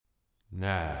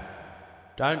Now,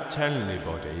 don't tell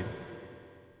anybody,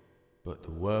 but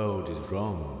the world is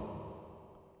wrong.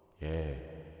 Yeah,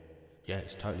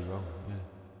 it's totally wrong, yeah.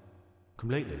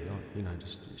 Completely,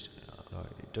 just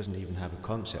it doesn't even have a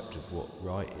concept of what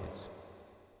right is.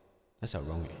 That's how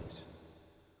wrong it is.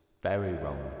 Very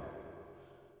wrong.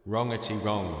 Wrongity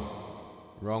wrong.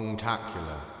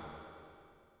 Wrong-tacular.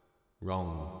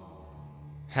 Wrong.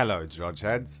 Hello,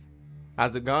 Drudgeheads.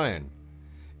 How's it going?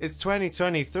 It's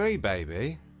 2023,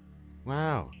 baby.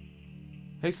 Wow.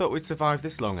 Who thought we'd survive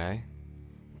this long, eh?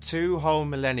 2 whole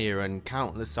millennia and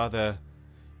countless other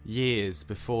years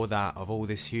before that of all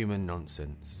this human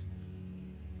nonsense.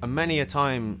 And many a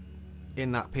time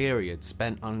in that period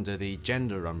spent under the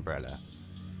gender umbrella,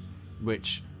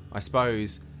 which I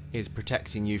suppose is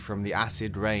protecting you from the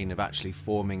acid rain of actually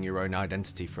forming your own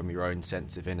identity from your own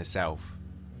sense of inner self.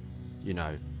 You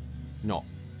know, not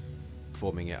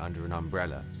forming it under an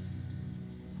umbrella.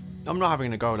 I'm not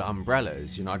having a go at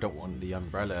umbrellas, I don't want the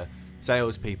umbrella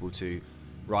salespeople to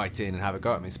write in and have a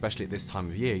go at me, especially at this time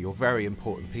of year. You're very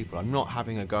important people. I'm not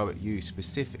having a go at you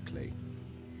specifically.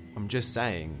 I'm just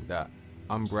saying that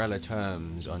umbrella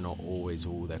terms are not always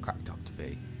all they're cracked up to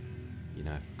be,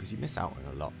 because you miss out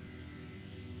on a lot.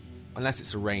 Unless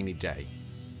it's a rainy day.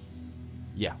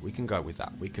 Yeah, we can go with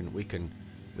that. We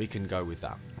can go with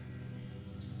that.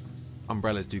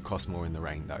 Umbrellas do cost more in the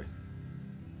rain, though,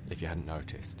 if you hadn't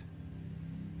noticed.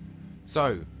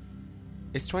 So,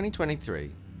 it's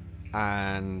 2023,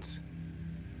 and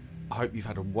I hope you've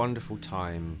had a wonderful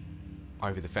time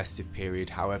over the festive period,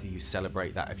 however you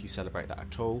celebrate that, if you celebrate that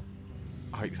at all.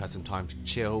 I hope you've had some time to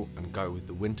chill and go with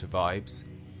the winter vibes,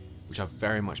 which I've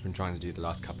very much been trying to do the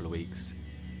last couple of weeks,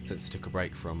 since I took a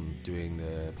break from doing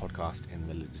the podcast in the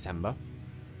middle of December.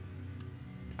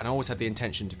 And I always had the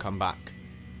intention to come back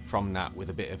from that with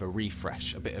a bit of a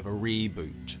refresh, a bit of a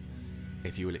reboot,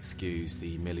 if you will excuse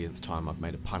the millionth time I've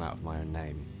made a pun out of my own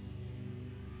name.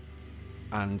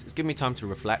 And it's given me time to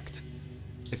reflect.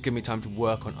 It's given me time to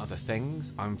work on other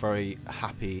things. I'm very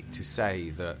happy to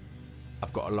say that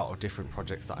I've got a lot of different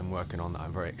projects that I'm working on that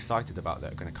I'm very excited about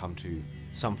that are going to come to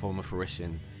some form of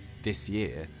fruition this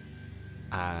year.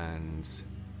 And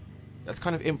that's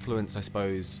kind of influenced, I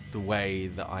suppose, the way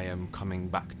that I am coming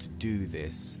back to do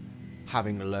this,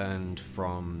 having learned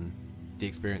from the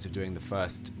experience of doing the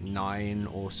first 9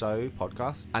 or so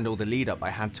podcasts and all the lead up I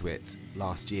had to it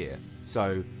last year.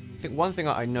 So I think one thing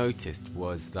I noticed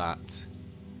was that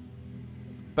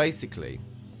basically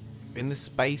in the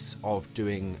space of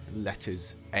doing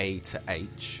letters A to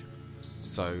H,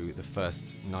 so the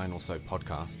first 9 or so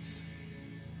podcasts,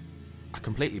 I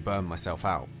completely burned myself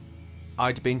out.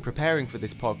 I'd been preparing for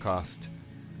this podcast.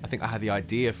 I think I had the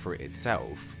idea for it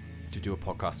itself to do a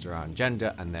podcast around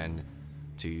gender and then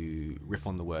to riff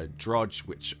on the word drudge,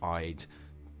 which I'd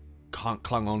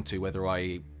clung on to, whether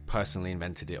I personally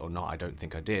invented it or not. I don't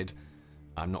think I did.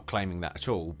 I'm not claiming that at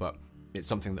all, but it's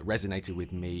something that resonated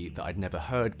with me that I'd never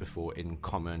heard before in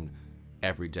common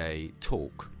everyday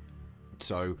talk.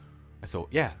 So I thought,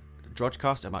 yeah,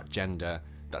 Drudgecast about gender,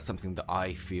 that's something that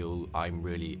I feel I'm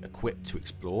really equipped to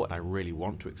explore and I really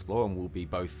want to explore and will be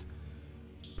both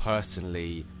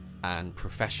personally and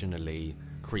professionally,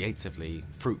 creatively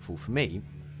fruitful for me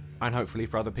and hopefully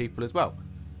for other people as well.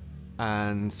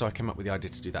 And so I came up with the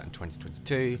idea to do that in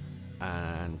 2022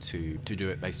 and to do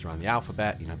it based around the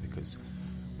alphabet, because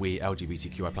we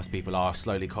LGBTQI plus people are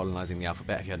slowly colonising the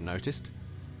alphabet, if you hadn't noticed.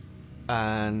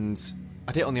 And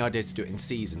I hit on the idea to do it in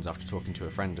seasons after talking to a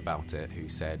friend about it who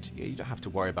said, yeah, you don't have to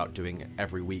worry about doing it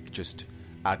every week just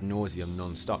ad nauseum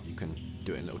non-stop. You can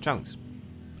do it in little chunks.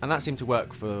 And that seemed to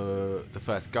work for the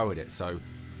first go at it. So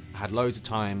I had loads of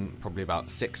time, probably about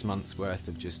 6 months worth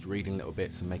of just reading little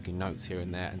bits and making notes here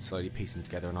and there and slowly piecing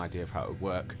together an idea of how it would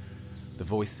work, the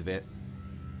voice of it.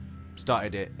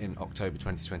 Started it in October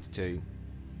 2022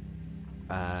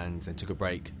 and then took a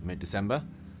break mid-December.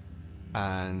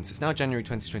 And it's now January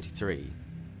 2023.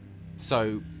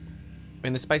 So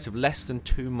in the space of less than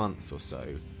 2 months or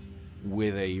so,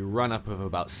 with a run-up of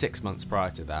about 6 months prior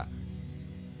to that,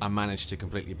 I managed to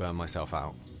completely burn myself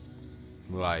out.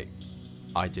 Like,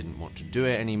 I didn't want to do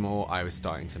it anymore. I was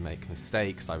starting to make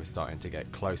mistakes. I was starting to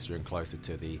get closer and closer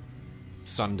to the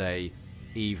Sunday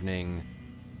evening,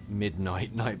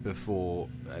 midnight, night before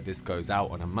this goes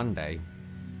out on a Monday.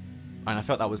 And I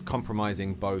felt that was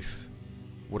compromising both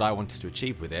what I wanted to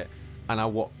achieve with it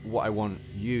and what I want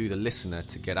you, the listener,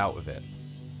 to get out of it.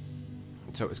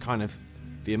 So it was kind of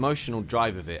the emotional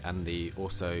drive of it and the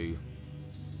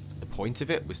point of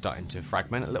it was starting to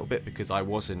fragment a little bit because I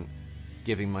wasn't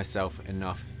giving myself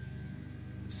enough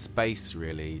space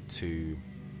really to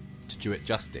do it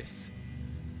justice.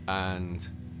 And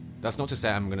That's not to say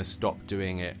I'm going to stop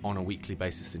doing it on a weekly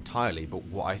basis entirely, but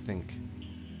what I think,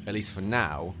 at least for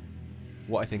now,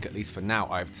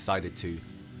 I've decided to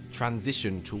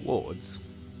transition towards,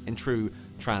 in true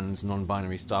trans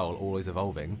non-binary style, always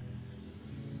evolving,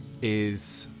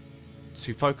 is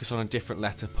to focus on a different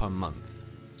letter per month.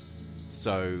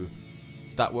 So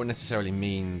that won't necessarily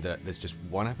mean that there's just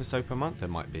one episode per month. There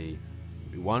might be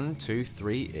 1, 2,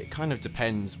 3. It kind of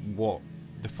depends what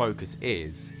the focus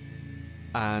is.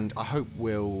 And I hope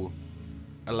will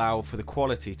allow for the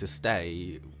quality to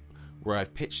stay where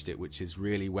I've pitched it, which is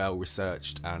really well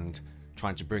researched and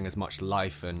trying to bring as much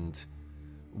life and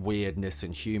weirdness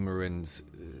and humour and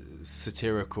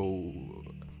satirical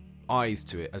eyes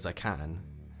to it as I can,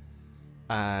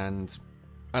 and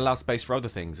allow space for other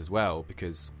things as well,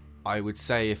 because I would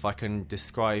say if I can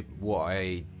describe what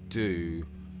I do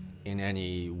in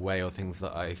any way or things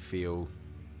that I feel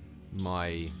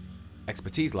my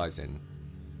expertise lies in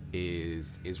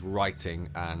is writing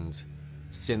and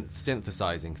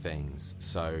synthesizing things.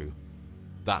 So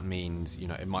that means,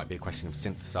 it might be a question of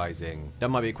synthesizing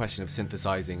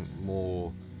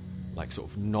more like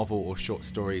sort of novel or short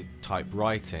story type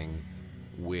writing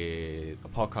with a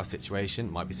podcast situation.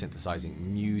 It might be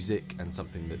synthesizing music and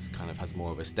something that's kind of has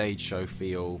more of a stage show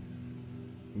feel,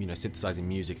 synthesizing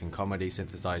music and comedy,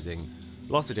 synthesizing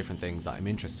lots of different things that I'm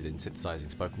interested in, synthesizing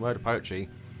spoken word or poetry.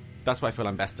 That's what I feel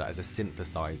I'm best at, as a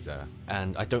synthesizer,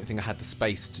 and I don't think I had the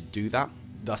space to do that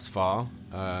thus far.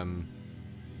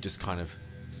 Just kind of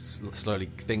slowly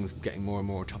things getting more and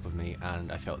more on top of me,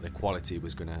 and I felt the quality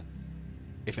was gonna,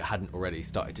 if it hadn't already,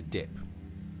 started to dip.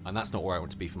 And that's not where I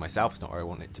want to be for myself. It's not where I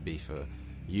want it to be for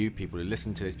you, people who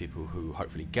listen to this, people who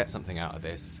hopefully get something out of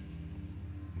this,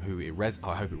 who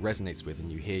I hope it resonates with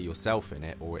and you hear yourself in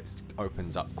it, or it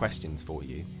opens up questions for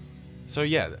you. So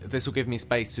yeah, this will give me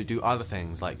space to do other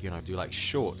things, like, do like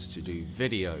shorts, to do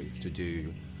videos, to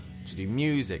do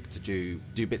music, to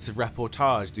do bits of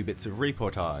reportage, do bits of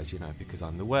reportage, because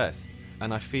I'm the worst.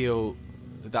 And I feel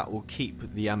that will keep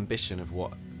the ambition of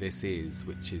what this is,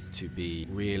 which is to be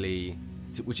really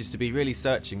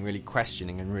searching, really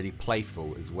questioning, and really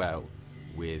playful as well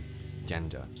with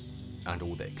gender and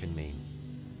all that it can mean.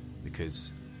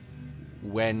 Because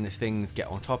when things get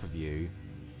on top of you,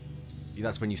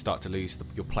 that's when you start to lose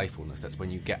your playfulness. That's when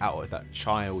you get out of that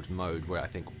child mode where I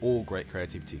think all great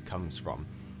creativity comes from.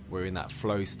 We're in that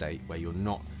flow state where you're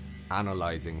not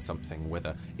analysing something,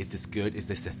 whether is this good, is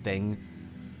this a thing,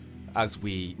 as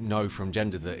we know from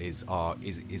gender that is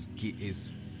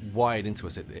wired into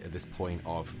us at this point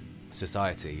of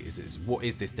society. Is what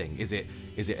is this thing? Is it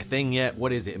a thing yet?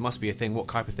 What is it? It must be a thing. What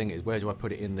type of thing it is? Where do I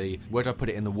put it in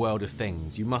the world of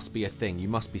things? You must be a thing. You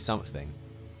must be something.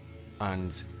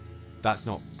 And that's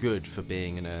not good for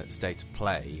being in a state of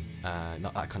play.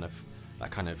 Not that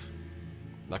kind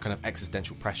of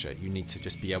existential pressure. You need to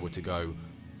just be able to go,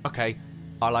 okay,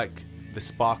 I like the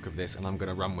spark of this and I'm going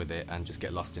to run with it and just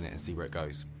get lost in it and see where it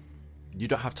goes. You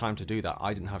don't have time to do that.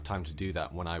 I didn't have time to do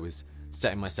that when I was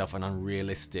setting myself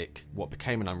what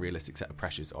became an unrealistic set of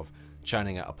pressures of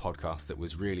churning out a podcast that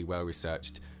was really well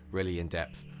researched, really in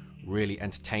depth, really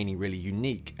entertaining, really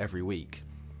unique every week.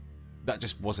 That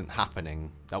just wasn't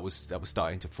happening. That was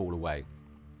starting to fall away.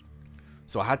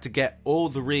 So I had to get all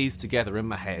the re's together in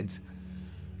my head,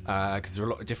 because there are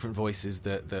a lot of different voices.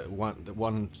 That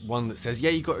one that says, yeah,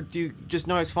 you got to do, just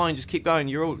no, it's fine, just keep going.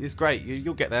 It's great.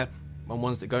 You'll get there. And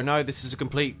ones that go, no, this is a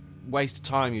complete waste of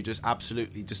time. You're just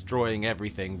absolutely destroying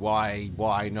everything. Why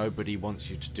nobody wants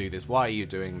you to do this? Why are you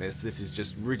doing this? This is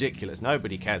just ridiculous.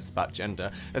 Nobody cares about gender,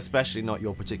 especially not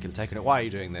your particular take on it. Why are you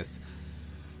doing this?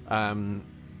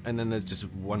 And then there's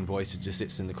just one voice that just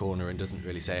sits in the corner and doesn't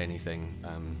really say anything.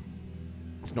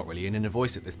 It's not really an inner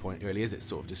voice at this point, really, is it? It's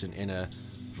sort of just an inner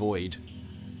void.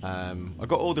 I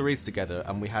got all the reads together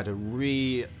and we had a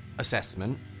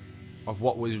reassessment of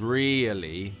what was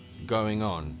really going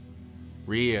on.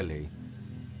 Really.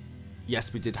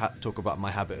 Yes, we did talk about my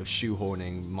habit of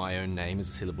shoehorning my own name as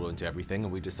a syllable into everything,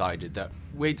 and we decided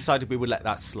we would let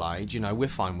that slide. We're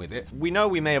fine with it. We know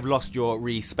we may have lost your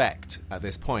respect at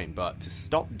this point, but to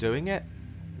stop doing it?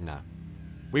 No.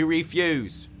 We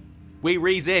refuse. We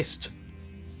resist.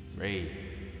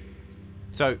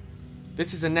 So,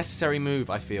 this is a necessary move,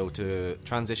 I feel, to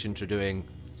transition to doing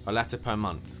a letter per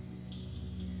month.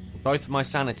 Both for my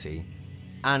sanity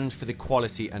and for the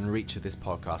quality and reach of this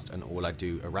podcast and all I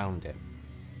do around it.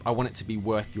 I want it to be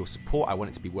worth your support. I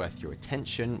want it to be worth your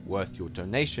attention, worth your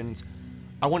donations.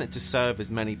 I want it to serve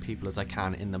as many people as I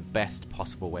can in the best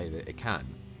possible way that it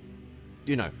can.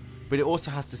 But it also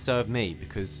has to serve me,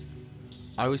 because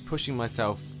I was pushing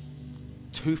myself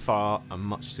too far and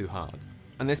much too hard.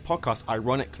 And this podcast,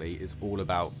 ironically, is all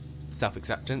about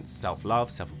self-acceptance, self-love,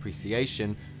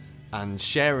 self-appreciation, and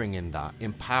sharing in that,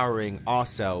 empowering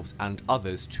ourselves and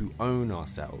others to own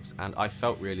ourselves. And I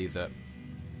felt really that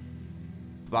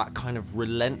kind of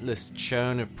relentless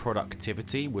churn of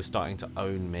productivity was starting to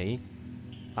own me.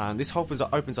 And this opens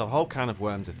up a whole can of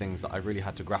worms of things that I've really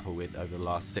had to grapple with over the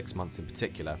last 6 months in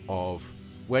particular, of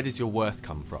where does your worth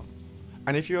come from?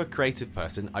 And if you're a creative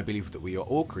person, I believe that we are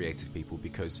all creative people,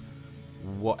 because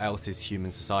what else is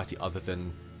human society other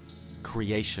than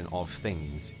creation of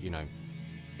things? You know,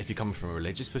 if you come from a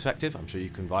religious perspective, I'm sure you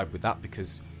can vibe with that,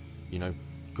 because, you know,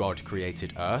 God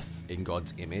created Earth in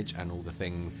God's image and all the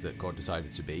things that God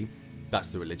decided to be. That's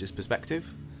the religious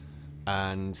perspective.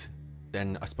 And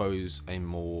then I suppose a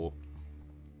more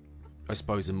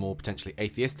potentially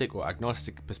atheistic or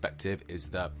agnostic perspective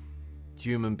is that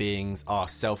human beings are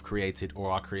self-created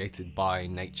or are created by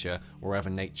nature, wherever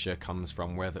nature comes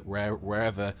from,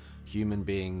 wherever human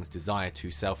beings' desire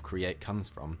to self-create comes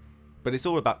from. But it's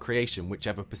all about creation,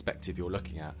 whichever perspective you're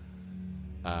looking at.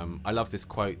 I love this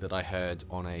quote that I heard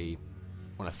on a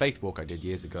faith walk I did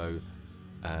years ago,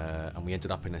 and we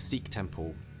ended up in a Sikh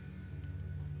temple,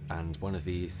 and one of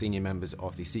the senior members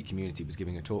of the Sikh community was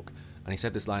giving a talk, and he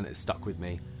said this line that stuck with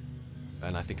me,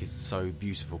 and I think it's so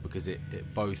beautiful because it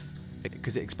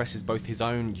expresses both his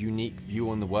own unique view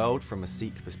on the world from a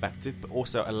Sikh perspective, but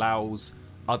also allows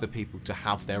other people to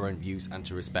have their own views and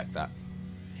to respect that.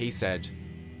 He said,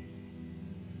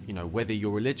 you know, whether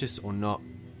you're religious or not,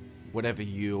 whatever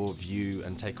your view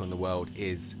and take on the world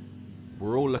is,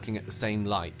 we're all looking at the same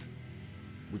light.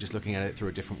 We're just looking at it through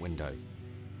a different window.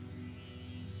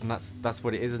 And that's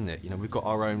what it is, isn't it? You know, we've got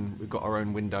our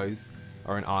own windows,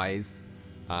 our own eyes.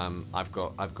 I've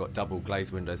got double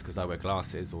glazed windows because I wear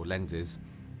glasses or lenses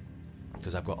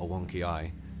because I've got a wonky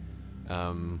eye.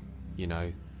 You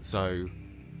know, so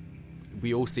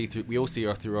we all see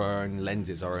through our own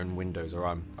lenses, our own windows,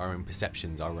 our own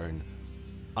perceptions, our own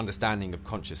understanding of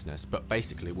consciousness. But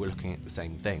basically, we're looking at the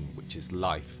same thing, which is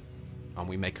life, and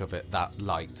we make of it that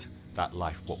light, that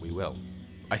life, what we will.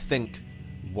 I think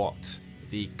what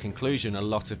the conclusion a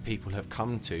lot of people have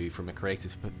come to from a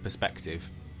creative perspective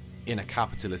in a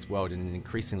capitalist world, in an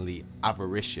increasingly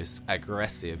avaricious,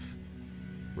 aggressive,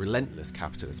 relentless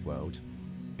capitalist world,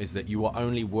 is that you are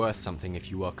only worth something if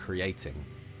you are creating,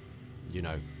 you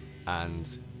know,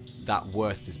 and that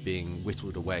worth is being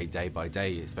whittled away day by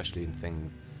day, especially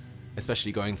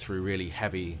going through really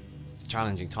heavy,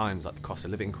 challenging times like the cost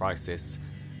of living crisis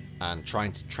and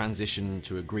trying to transition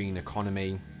to a green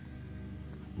economy,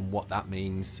 and what that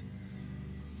means.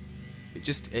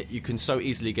 You can so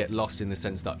easily get lost in the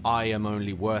sense that I am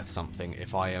only worth something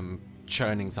if I am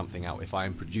churning something out, if I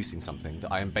am producing something,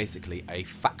 that I am basically a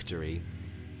factory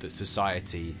that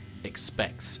society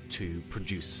expects to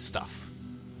produce stuff.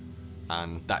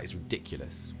 And that is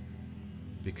ridiculous,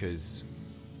 because,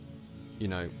 you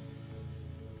know,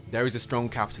 there is a strong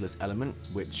capitalist element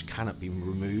which cannot be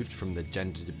removed from the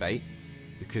gender debate,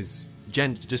 because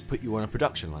gender just put you on a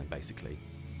production line, basically.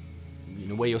 You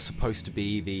know, where you're supposed to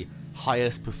be the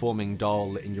highest performing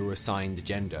doll in your assigned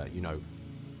gender. You know,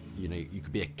 you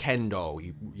could be a Ken doll.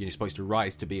 You're supposed to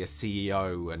rise to be a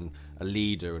CEO and a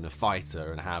leader and a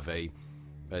fighter and have a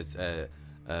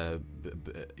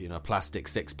plastic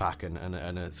six pack and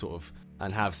a sort of,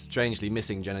 and have strangely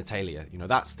missing genitalia. You know,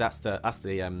 that's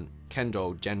the Ken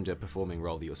doll gender performing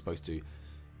role that you're supposed to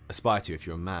aspire to if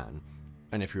you're a man.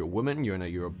 And if you're a woman,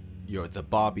 you're the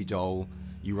Barbie doll.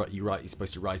 You're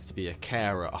supposed to rise to be a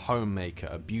carer, a homemaker,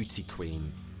 a beauty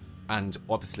queen, and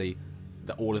obviously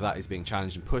all of that is being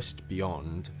challenged and pushed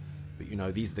beyond. But you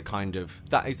know, these are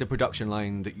that is the production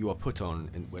line that you are put on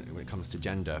when it comes to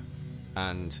gender,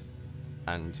 and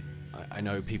I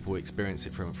know people experience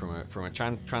it from a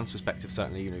trans perspective.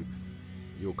 Certainly, you know,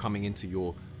 you're coming into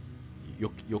your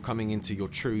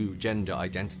true gender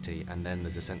identity, and then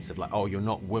there's a sense of like, oh, you're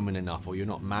not woman enough, or you're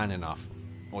not man enough,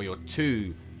 or you're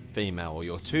too female, or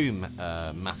you're too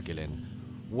masculine.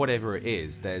 Whatever it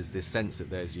is, there's this sense that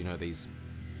there's, you know, these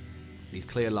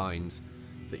clear lines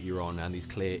that you're on, and these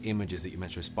clear images that you're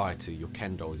meant to aspire to, your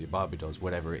Ken dolls, your Barbie dolls,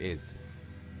 whatever it is.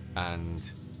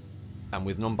 And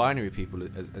with non-binary people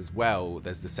as well,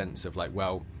 there's the sense of like,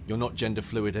 well, you're not gender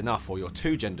fluid enough, or you're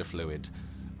too gender fluid.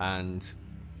 And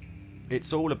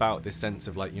it's all about this sense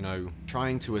of like, you know,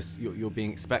 you're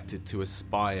being expected to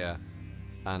aspire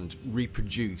and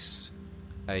reproduce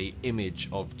a image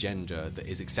of gender that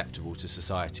is acceptable to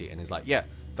society, and is like, yeah,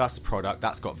 that's a product,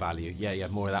 that's got value, yeah,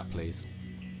 more of that please.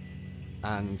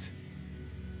 And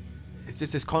it's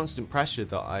just this constant pressure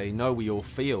that I know we all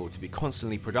feel to be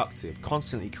constantly productive,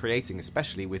 constantly creating,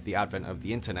 especially with the advent of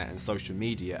the internet and social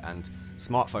media and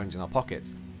smartphones in our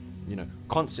pockets.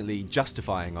 constantly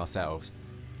justifying ourselves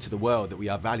to the world that we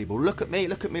are valuable. Look at me,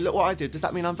 look what I did. Does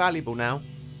that mean I'm valuable now?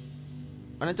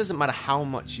 And it doesn't matter how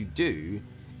much you do,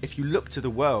 if you look to the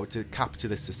world, to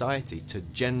capitalist society, to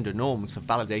gender norms for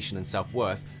validation and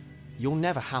self-worth, you'll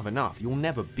never have enough. You'll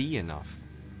never be enough.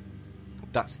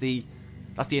 That's the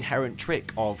inherent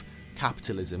trick of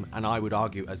capitalism, and I would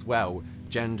argue as well,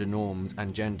 gender norms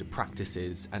and gender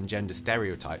practices and gender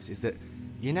stereotypes, is that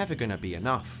you're never going to be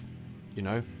enough.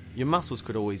 Your muscles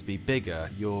could always be bigger,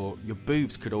 your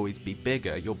boobs could always be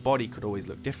bigger, your body could always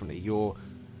look differently, your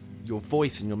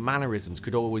voice and your mannerisms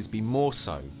could always be more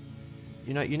so.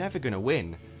 You're never going to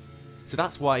win. So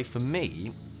that's why, for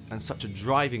me, and such a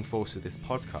driving force of this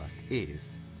podcast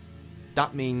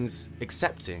that means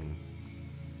accepting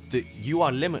that you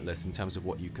are limitless in terms of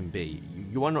what you can be.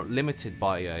 You are not limited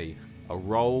by a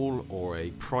role or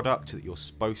a product that you're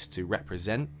supposed to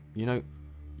represent.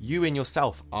 You in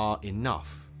yourself are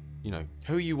enough.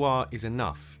 Who you are is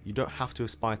enough. You don't have to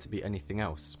aspire to be anything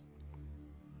else.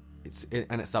 It's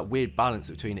that weird balance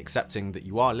between accepting that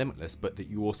you are limitless, but that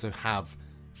you also have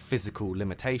physical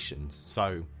limitations.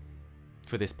 So,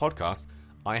 for this podcast,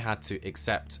 I had to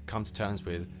come to terms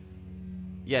with,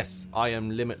 yes, I am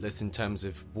limitless in terms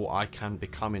of what I can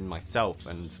become in myself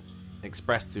and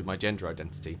express through my gender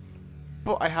identity.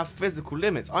 But I have physical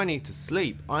limits. I need to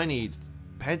sleep. I need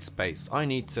headspace. I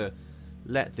need to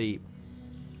let the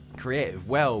creative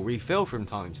well refill from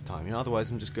time to time.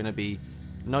 Otherwise I'm just going to be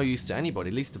no use to anybody,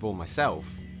 least of all myself.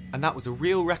 And that was a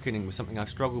real reckoning with something I've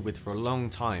struggled with for a long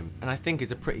time, and I think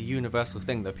is a pretty universal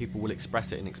thing, that people will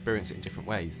express it and experience it in different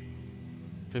ways.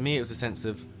 For me, it was a sense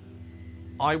of,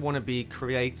 I want to be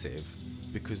creative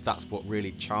because that's what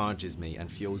really charges me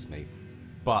and fuels me.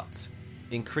 But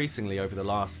increasingly over the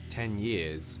last 10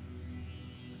 years,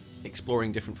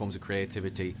 exploring different forms of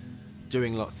creativity,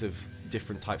 doing lots of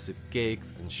different types of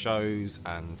gigs and shows,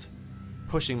 and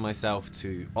pushing myself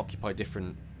to occupy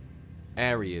different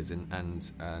areas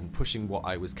and pushing what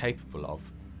I was capable of.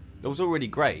 That was already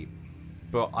great,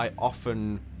 but I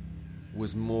often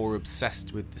was more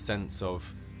obsessed with the sense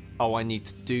of, I need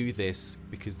to do this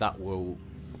because that will...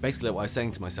 Basically what I was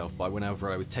saying to myself whenever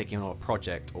I was taking on a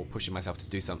project or pushing myself to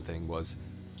do something was,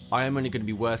 I am only going to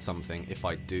be worth something if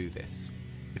I do this.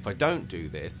 If I don't do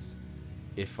this,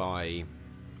 if I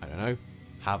don't know,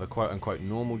 have a quote-unquote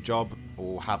normal job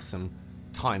or have some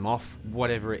time off,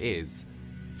 whatever it is,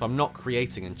 if I'm not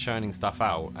creating and churning stuff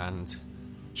out and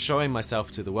showing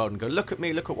myself to the world and go, look at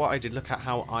me, look at what I did, look at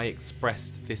how I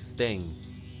expressed this thing,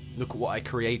 look at what I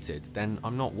created, then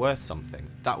I'm not worth something.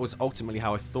 That was ultimately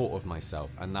how I thought of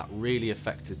myself, and that really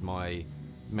affected my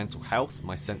mental health,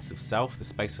 my sense of self, the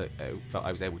space I felt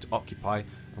I was able to occupy,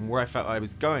 and where I felt I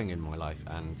was going in my life.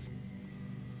 And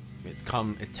it's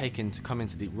taken to come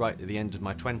into the end of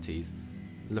my 20s,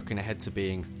 looking ahead to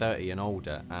being 30 and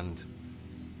older, and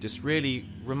just really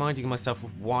reminding myself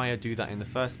of why I do that in the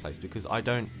first place. Because I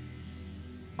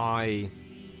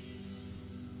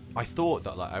thought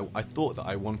that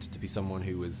I wanted to be someone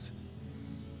who was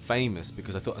famous,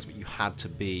 because I thought that's what you had to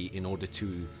be in order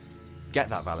to get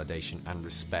that validation and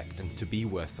respect and to be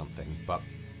worth something. But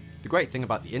the great thing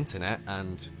about the internet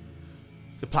and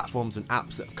the platforms and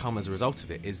apps that have come as a result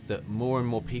of it is that more and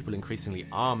more people increasingly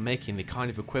are making the kind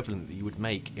of equivalent that you would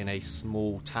make in a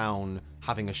small town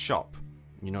having a shop,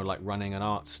 like running an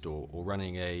art store or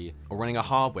running a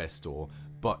hardware store.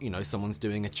 But someone's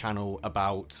doing a channel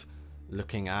about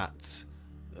looking at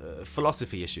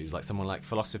philosophy issues, like someone like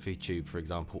Philosophy Tube, for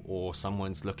example, or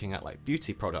someone's looking at like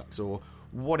beauty products or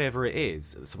whatever it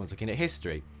is. Someone's looking at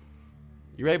history.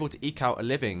 You're able to eke out a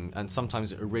living, and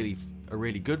sometimes a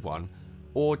really good one,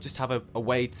 or just have a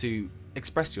way to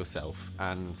express yourself,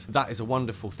 and that is a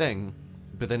wonderful thing.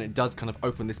 But then it does kind of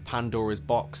open this Pandora's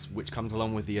box, which comes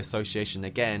along with the association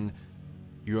again.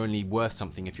 You're only worth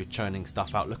something if you're churning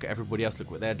stuff out. Look at everybody else,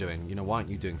 look what they're doing, why aren't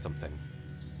you doing something?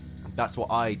 That's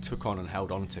what I took on and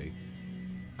held on to.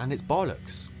 And it's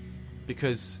bollocks,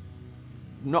 because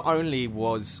not only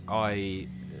was I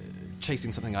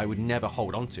chasing something I would never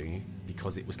hold on to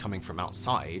because it was coming from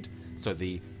outside, so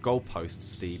the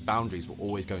goalposts, the boundaries were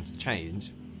always going to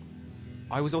change,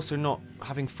 I was also not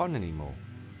having fun anymore.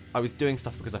 I was doing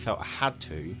stuff because I felt I had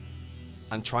to,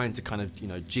 and trying to kind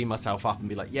of, G myself up and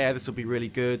be like, yeah, this will be really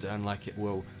good, and like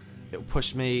it'll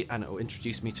push me and it'll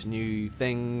introduce me to new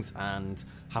things and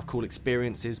have cool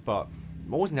experiences. But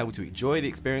I wasn't able to enjoy the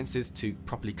experiences, to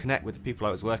properly connect with the people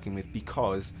I was working with,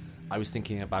 because I was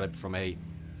thinking about it from a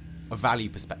value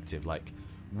perspective. Like,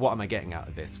 what am I getting out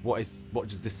of this? What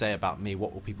does this say about me?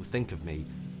 What will people think of me?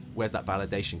 Where's that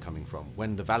validation coming from?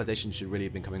 When the validation should really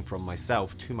have been coming from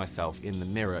myself, to myself, in the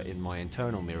mirror, in my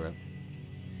internal mirror.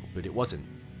 but it wasn't.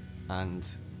 And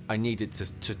I needed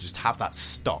to just have that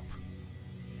stop.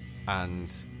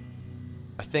 And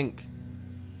I think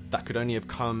that could only have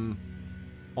come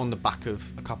on the back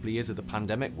of a couple of years of the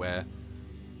pandemic, where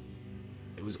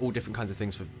it was all different kinds of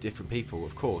things for different people,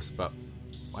 of course, but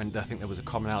I think there was a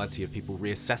commonality of people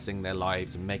reassessing their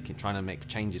lives and trying to make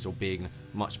changes, or being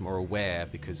much more aware,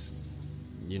 because,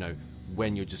 you know,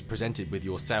 when you're just presented with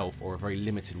yourself or a very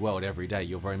limited world every day,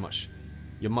 you're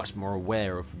much more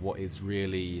aware of what is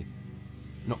really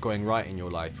not going right in your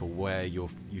life, or where you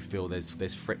feel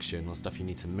there's friction, or stuff you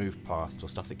need to move past, or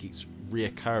stuff that keeps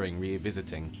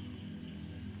revisiting.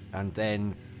 And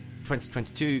then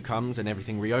 2022 comes and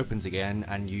everything reopens again,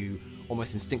 and you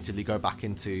almost instinctively go back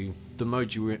into the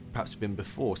mode you were perhaps been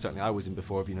before. Certainly I was in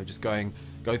before, of, you know, just going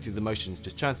through the motions,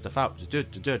 just churn stuff out, just do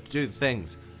the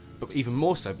things. But even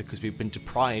more so because we've been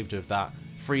deprived of that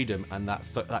freedom and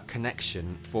that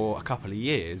connection for a couple of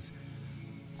years.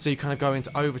 So you kind of go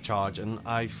into overcharge, and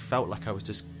I felt like I was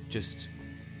just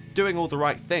doing all the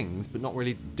right things, but not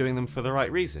really doing them for the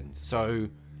right reasons. So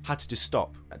had to just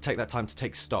stop, take that time to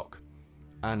take stock,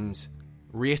 and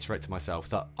reiterate to myself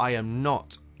that I am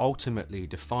not ultimately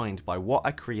defined by what I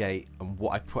create and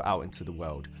what I put out into the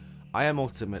world. I am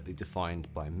ultimately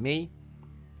defined by me,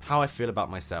 how I feel about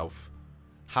myself,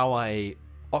 how I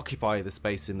occupy the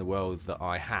space in the world that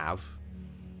I have,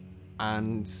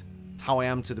 and how I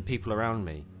am to the people around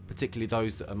me, particularly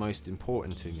those that are most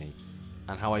important to me,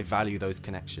 and how I value those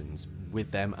connections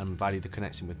with them and value the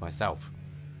connection with myself.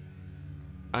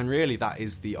 And really, that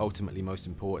is the ultimately most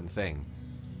important thing.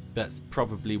 That's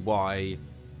probably why,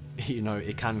 you know,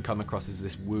 it can come across as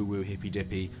this woo-woo,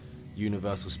 hippy-dippy,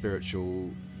 universal spiritual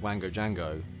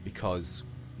wango-jango, because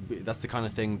that's the kind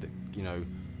of thing that, you know,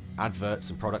 adverts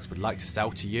and products would like to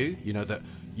sell to you, you know, that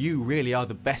you really are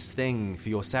the best thing for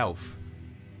yourself.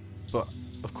 But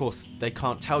of course they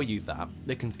can't tell you that.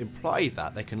 They can imply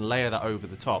that, they can layer that over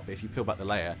the top. If you peel back the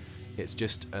layer, it's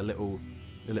just a little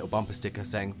bumper sticker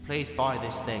saying, please buy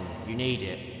this thing, you need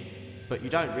it. But you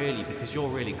don't really, because you're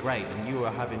really great and you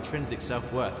have intrinsic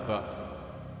self-worth. But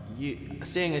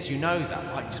seeing as you know that,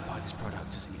 why don't you just buy this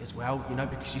product as well, you know,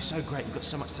 because you're so great, you've got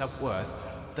so much self-worth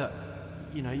that,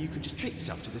 you know, you could just treat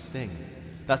yourself to this thing.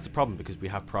 That's the problem, because we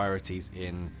have priorities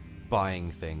in buying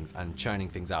things and churning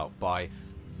things out by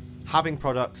having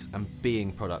products and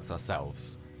being products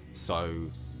ourselves. So,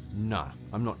 nah,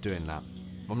 I'm not doing that.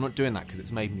 I'm not doing that because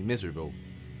it's made me miserable.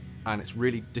 And it's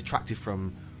really detracted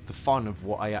from the fun of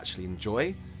what I actually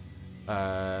enjoy,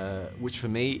 which for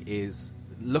me is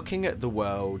looking at the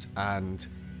world and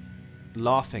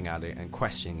laughing at it and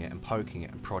questioning it and poking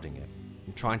it and prodding it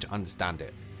and trying to understand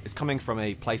it. It's coming from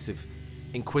a place of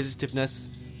inquisitiveness,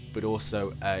 but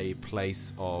also a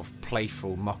place of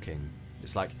playful mocking.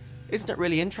 It's like, isn't it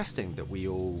really interesting that we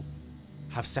all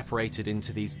have separated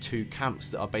into these two camps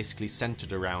that are basically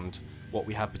centered around what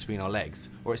we have between our legs?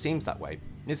 Or it seems that way.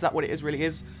 Is that what it really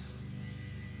is?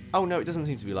 Oh no, it doesn't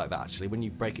seem to be like that actually, when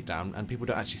you break it down and people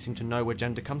don't actually seem to know where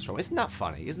gender comes from. Isn't that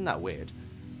funny? Isn't that weird?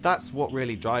 That's what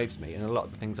really drives me, and a lot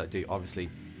of the things I do, obviously,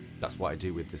 that's what I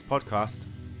do with this podcast.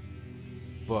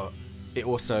 But it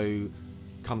also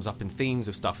comes up in themes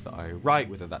of stuff that I write,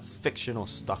 whether that's fiction or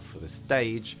stuff for the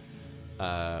stage,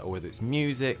 or whether it's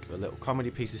music, or little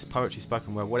comedy pieces, poetry,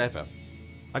 spoken word, whatever.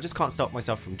 I just can't stop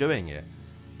myself from doing it.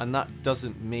 And that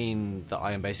doesn't mean that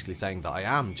I am basically saying that I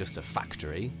am just a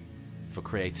factory for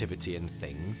creativity and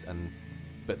things.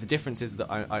 But the difference is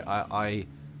that I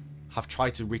have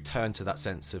tried to return to that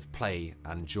sense of play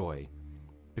and joy,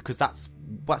 because that's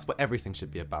what everything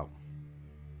should be about.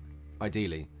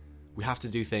 Ideally, we have to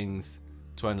do things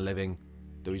to earn a living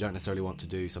that we don't necessarily want to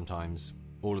do sometimes,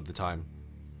 all of the time.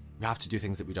 We have to do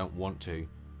things that we don't want to,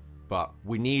 but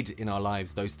we need in our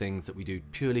lives those things that we do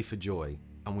purely for joy,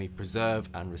 and we preserve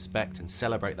and respect and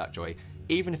celebrate that joy,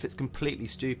 even if it's completely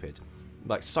stupid.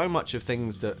 Like so much of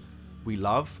things that we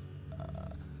love.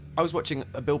 I was watching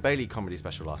a Bill Bailey comedy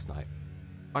special last night,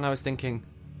 and I was thinking,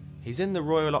 he's in the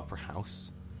Royal Opera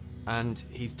House, and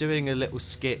he's doing a little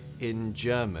skit in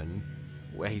German,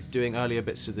 where he's doing earlier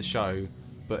bits of the show,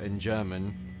 but in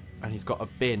German, and he's got a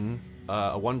bin,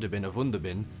 a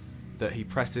Wunderbin, that he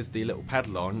presses the little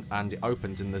pedal on, and it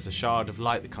opens, and there's a shard of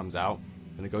light that comes out,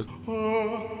 and it goes,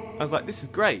 oh. I was like, this is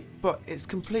great, but it's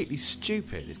completely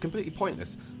stupid. It's completely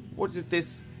pointless. What is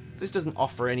this? This doesn't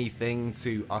offer anything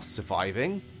to us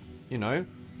surviving. You know,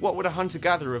 what would a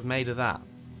hunter-gatherer have made of that?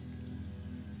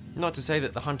 Not to say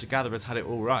that the hunter-gatherers had it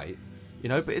all right, you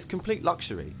know, but it's complete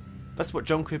luxury. That's what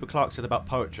John Cooper Clarke said about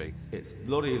poetry. It's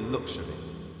bloody luxury.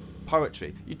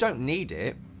 Poetry, you don't need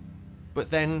it,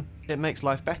 but then it makes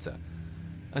life better.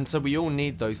 And so we all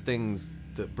need those things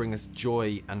that bring us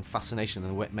joy and fascination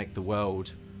and make the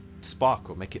world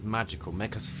sparkle, make it magical,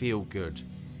 make us feel good,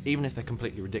 even if they're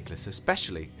completely ridiculous,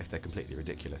 especially if they're completely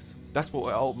ridiculous. That's what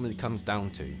it ultimately comes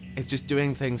down to. It's just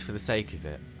doing things for the sake of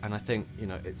it. And I think,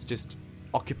 it's just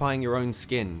occupying your own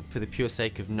skin for the pure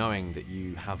sake of knowing that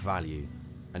you have value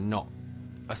and not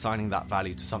assigning that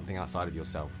value to something outside of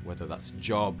yourself, whether that's a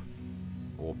job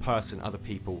or person, other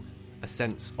people, a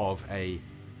sense of a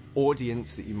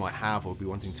audience that you might have or be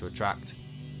wanting to attract.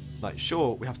 Like,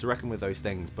 sure, we have to reckon with those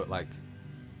things, but like,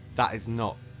 that is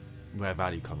not where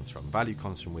value comes from. Value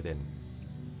comes from within.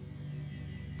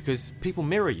 Because people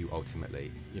mirror you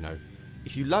ultimately.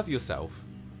 If you love yourself,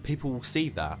 people will see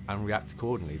that and react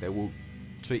accordingly. They will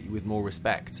treat you with more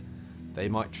respect. They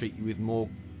might treat you with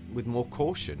more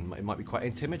caution. It might be quite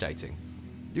intimidating.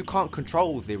 You can't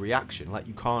control the reaction. Like,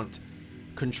 you can't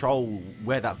control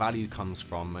where that value comes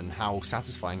from and how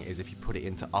satisfying it is if you put it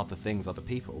into other things, other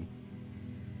people.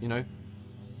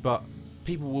 But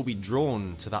people will be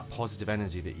drawn to that positive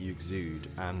energy that you exude,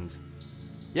 and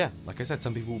like I said,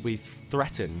 some people will be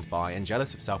threatened by and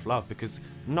jealous of self-love because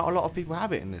not a lot of people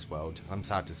have it in this world, I'm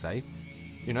sad to say.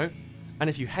 And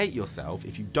if you hate yourself,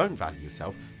 if you don't value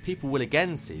yourself, people will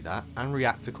again see that and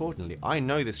react accordingly. I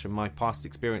know this from my past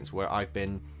experience where I've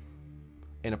been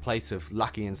in a place of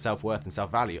lacking in self-worth and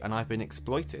self-value, and I've been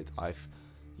exploited. I've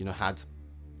had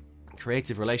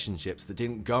creative relationships that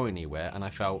didn't go anywhere, and I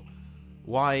felt,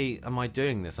 why am I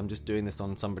doing this? I'm just doing this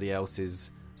on somebody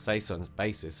else's say-so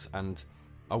basis, and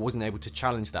I wasn't able to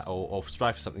challenge that or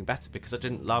strive for something better because I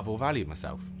didn't love or value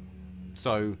myself.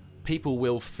 So people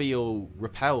will feel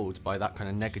repelled by that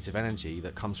kind of negative energy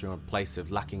that comes from a place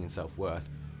of lacking in self-worth,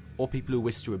 or people who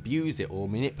wish to abuse it or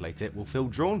manipulate it will feel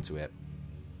drawn to it.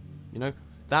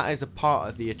 That is a part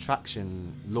of the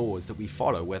attraction laws that we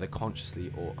follow, whether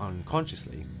consciously or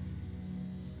unconsciously.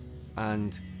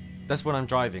 And that's what I'm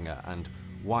driving at, and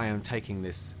why I'm taking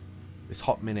this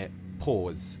hot minute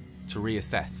pause to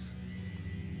reassess,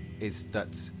 is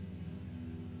that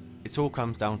it all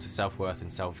comes down to self-worth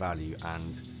and self-value,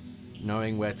 and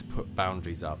knowing where to put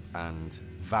boundaries up and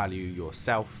value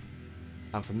yourself.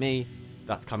 And for me,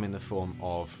 that's come in the form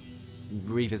of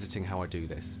revisiting how I do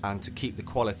this, and to keep the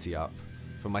quality up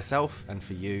for myself and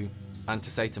for you, and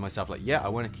to say to myself, like, I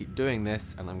want to keep doing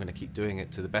this, and I'm going to keep doing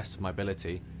it to the best of my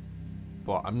ability,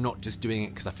 but I'm not just doing it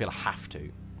because I feel I have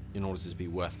to in order to be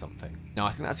worth something. Now,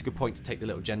 I think that's a good point to take the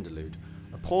little genderlude.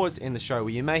 A pause in the show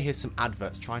where you may hear some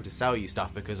adverts trying to sell you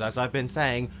stuff, because as I've been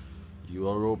saying, you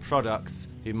are all products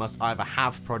who must either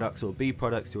have products or be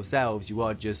products yourselves. You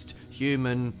are just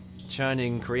human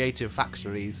churning creative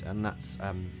factories, and that's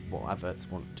what adverts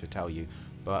want to tell you.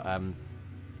 But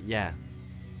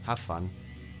have fun.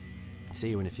 See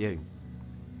you in a few.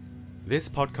 This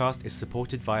podcast is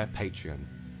supported via Patreon.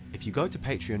 If you go to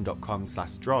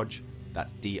patreon.com/Drodge,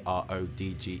 that's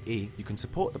DRODGE, you can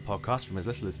support the podcast from as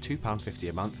little as £2.50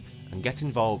 a month and get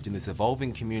involved in this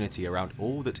evolving community around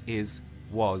all that is,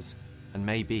 was, and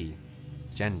may be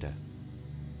gender.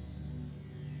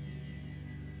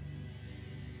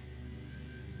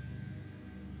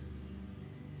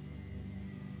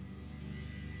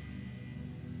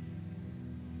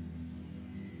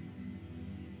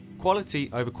 Quality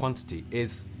over quantity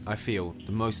is, I feel,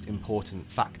 the most important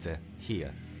factor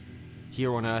here.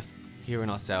 Here on Earth, here in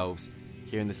ourselves,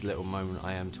 here in this little moment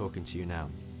I am talking to you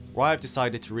now. Why I've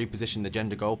decided to reposition the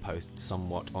gender goalposts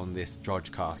somewhat on this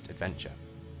Drodgecast adventure.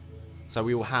 So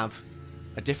we will have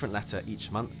a different letter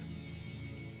each month,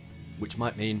 which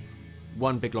might mean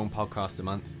one big long podcast a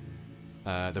month.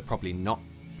 They're probably not,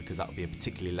 because that would be a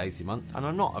particularly lazy month, and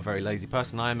I'm not a very lazy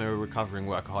person. I am a recovering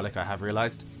workaholic, I have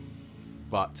realised.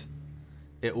 But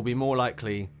it will be more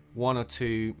likely 1 or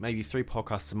 2, maybe 3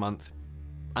 podcasts a month,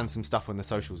 and some stuff on the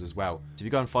socials as well. So if you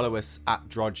go and follow us at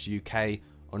Drodge UK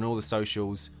on all the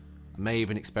socials, I may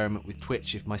even experiment with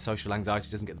Twitch if my social anxiety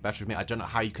doesn't get the better of me. I don't know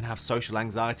how you can have social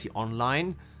anxiety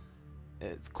online.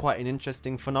 It's quite an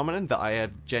interesting phenomenon that I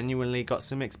have genuinely got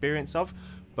some experience of,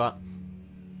 but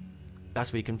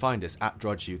that's where you can find us, at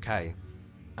Drodge UK.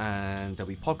 And there'll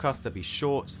be podcasts, there'll be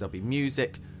shorts, there'll be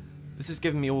music. This has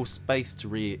given me all space to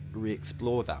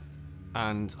re-explore that.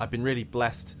 And I've been really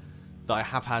blessed that I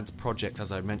have had projects,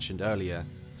 as I mentioned earlier,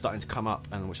 starting to come up,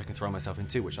 and which I can throw myself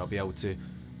into, which I'll be able to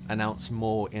announce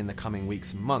more in the coming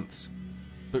weeks and months.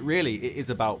 But really, it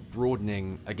is about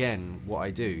broadening, again, what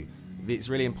I do. It's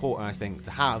really important, I think,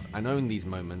 to have and own these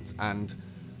moments and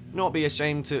not be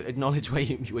ashamed to acknowledge where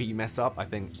you mess up. I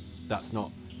think that's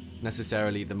not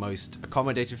necessarily the most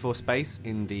accommodated for space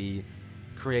in the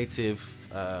creative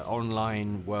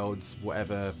online worlds,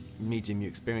 whatever medium you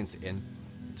experience it in,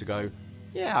 to go,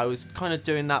 yeah, I was kind of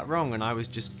doing that wrong, and I was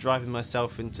just driving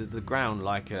myself into the ground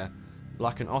like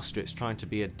an ostrich trying to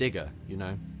be a digger, you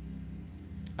know.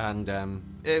 And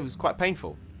it was quite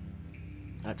painful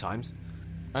at times.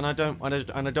 And I don't want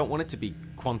it to be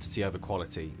quantity over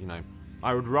quality, you know.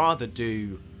 I would rather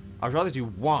do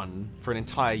one for an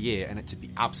entire year and it to be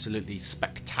absolutely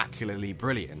spectacularly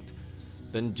brilliant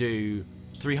than do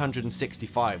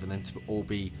 365 and then to all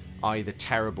be either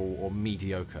terrible or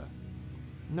mediocre.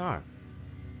 No.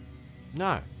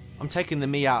 I'm taking the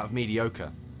me out of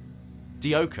mediocre.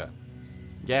 Diocre.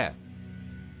 Yeah.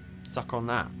 Suck on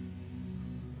that.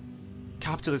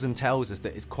 Capitalism tells us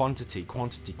that it's quantity.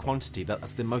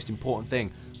 That's the most important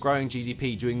thing. Growing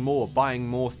GDP, doing more, buying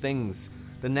more things,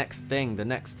 the next thing, the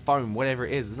next phone, whatever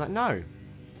it is. It's like, no.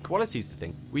 Quality's the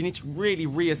thing. We need to really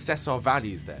reassess our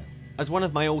values there. As one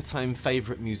of my all-time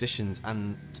favourite musicians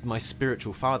and my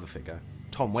spiritual father figure,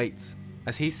 Tom Waits,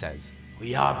 as he says,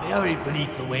 "We are buried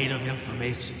beneath the weight of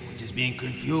information, which is being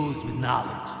confused with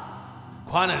knowledge.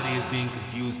 Quantity is being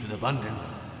confused with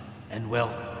abundance, and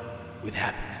wealth with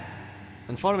happiness."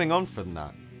 And following on from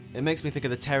that, it makes me think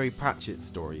of the Terry Pratchett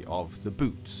story of the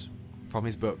Boots from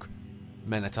his book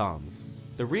Men at Arms.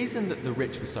 The reason that the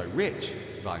rich were so rich,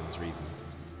 Vimes reasoned,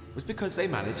 was because they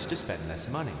managed to spend less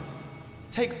money.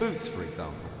 Take Boots, for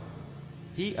example.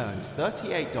 He earned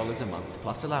 $38 a month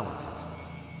plus allowances.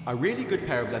 A really good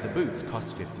pair of leather boots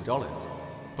cost $50,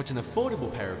 but an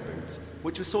affordable pair of boots,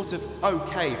 which was sort of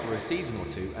okay for a season or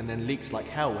two and then leaks like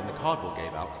hell when the cardboard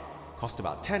gave out, cost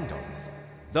about $10.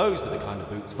 Those were the kind of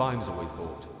boots Vimes always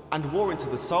bought, and wore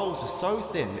until the soles were so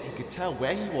thin that he could tell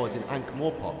where he was in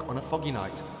Ankh-Morpork on a foggy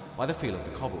night by the feel of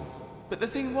the cobbles. But the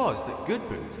thing was that good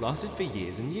boots lasted for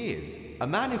years and years. A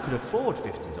man who could afford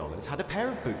 $50 had a pair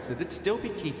of boots that would still be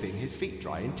keeping his feet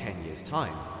dry in 10 years'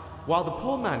 time, while the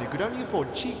poor man who could only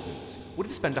afford cheap boots would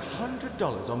have spent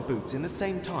 $100 on boots in the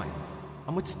same time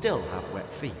and would still have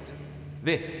wet feet.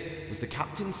 This was the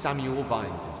Captain Samuel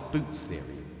Vimes' boots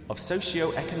theory of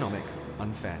socio-economic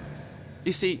unfairness.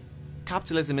 You see,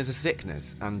 capitalism is a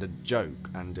sickness and a joke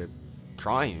and a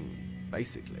crime,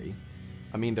 basically.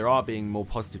 I mean, there are being more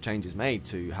positive changes made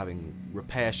to having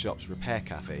repair shops, repair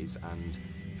cafes, and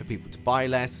for people to buy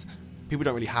less. People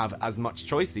don't really have as much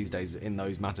choice these days in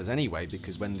those matters anyway,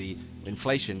 because when the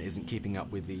inflation isn't keeping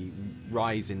up with the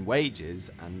rise in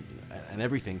wages and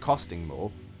everything costing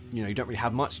more, you know, you don't really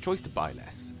have much choice to buy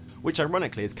less. Which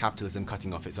ironically is capitalism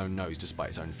cutting off its own nose to spite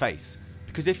its own face.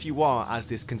 Because if you are, as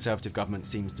this Conservative government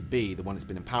seems to be, the one that's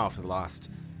been in power for the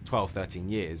last 12, 13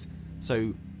 years,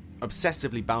 so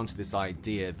obsessively bound to this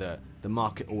idea that the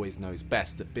market always knows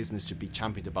best, that business should be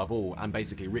championed above all, and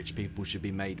basically rich people should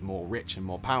be made more rich and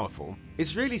more powerful,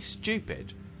 it's really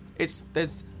stupid.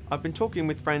 I've been talking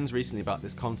with friends recently about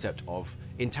this concept of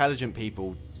intelligent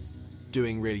people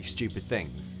doing really stupid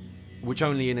things, which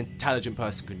only an intelligent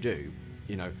person can do.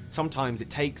 You know, sometimes it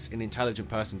takes an intelligent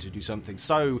person to do something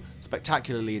so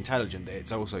spectacularly intelligent that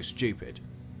it's also stupid,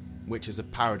 which is a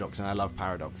paradox, and I love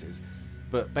paradoxes.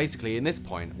 But basically, in this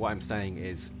point, what I'm saying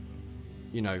is,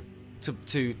 you know,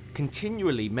 to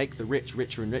continually make the rich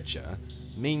richer and richer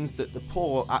means that the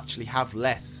poor actually have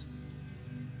less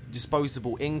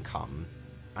disposable income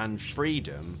and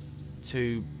freedom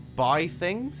to buy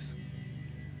things?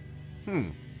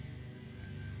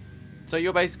 So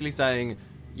you're basically saying,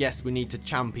 yes, we need to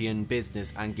champion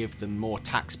business and give them more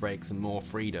tax breaks and more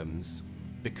freedoms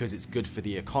because it's good for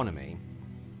the economy.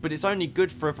 But it's only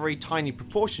good for a very tiny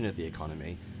proportion of the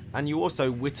economy, and you also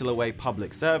whittle away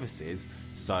public services,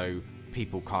 so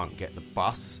people can't get the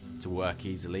bus to work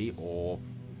easily, or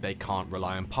they can't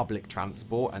rely on public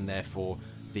transport, and therefore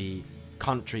the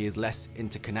country is less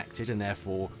interconnected, and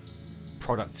therefore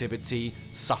productivity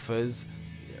suffers,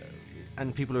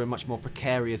 and people are in much more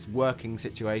precarious working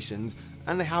situations,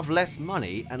 and they have less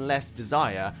money and less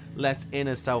desire, less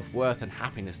inner self-worth and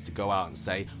happiness to go out and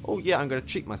say, oh yeah, I'm going to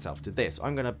treat myself to this, or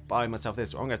I'm going to buy myself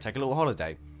this, or I'm going to take a little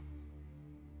holiday.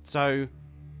 So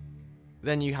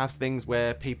then you have things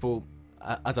where people,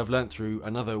 as I've learned through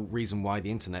another reason why the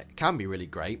internet can be really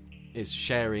great, is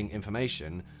sharing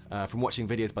information, from watching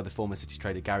videos by the former city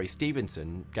trader Gary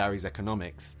Stevenson, Gary's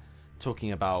Economics,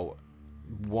 talking about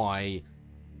why,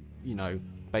 you know,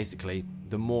 basically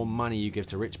the more money you give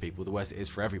to rich people, the worse it is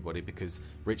for everybody, because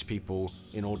rich people,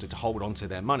 in order to hold on to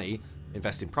their money,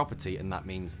 invest in property, and that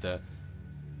means that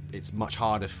it's much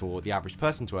harder for the average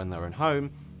person to own their own home,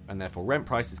 and therefore rent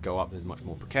prices go up, there's much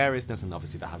more precariousness, and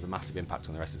obviously that has a massive impact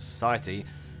on the rest of society.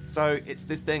 So it's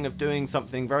this thing of doing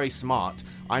something very smart.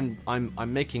 I'm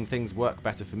making things work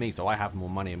better for me, so I have more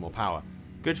money and more power.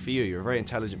 Good for you, you're a very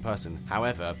intelligent person.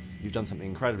 However, you've done something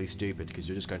incredibly stupid, because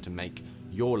you're just going to make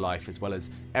your life, as well as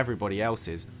everybody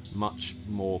else's, much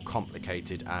more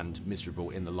complicated and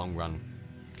miserable in the long run.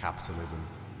 Capitalism.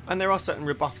 And there are certain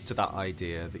rebuffs to that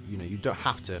idea that, you don't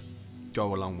have to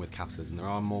go along with capitalism. There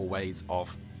are more ways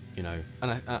of, and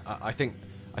I think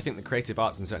the creative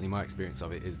arts, and certainly my experience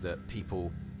of it, is that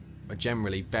people are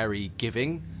generally very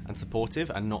giving and supportive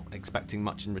and not expecting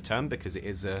much in return, because it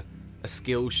is a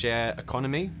skill share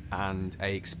economy and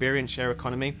a experience share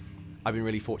economy. I've been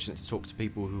really fortunate to talk to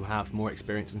people who have more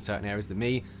experience in certain areas than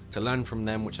me, to learn from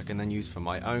them, which I can then use for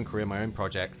my own career, my own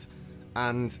projects.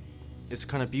 And it's a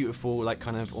kind of beautiful,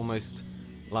 almost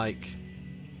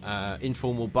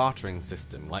informal bartering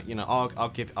system.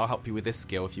 I'll help you with this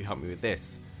skill if you help me with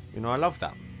this. I love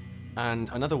that. And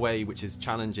another way which is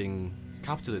challenging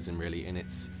capitalism really in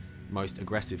its most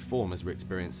aggressive form, as we're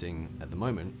experiencing at the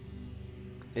moment,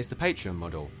 is the Patreon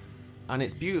model. And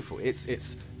it's beautiful.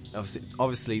 It's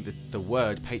obviously the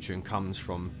word Patreon comes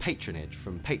from patronage,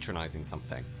 from patronizing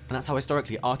something. And that's how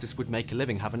historically artists would make a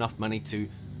living, have enough money to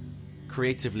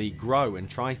creatively grow and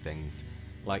try things.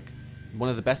 Like, one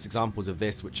of the best examples of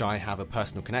this, which I have a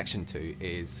personal connection to,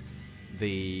 is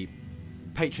the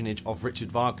patronage of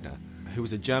Richard Wagner, who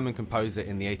was a German composer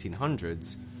in the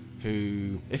 1800s,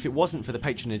 who, if it wasn't for the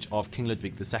patronage of King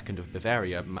Ludwig II of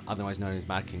Bavaria, otherwise known as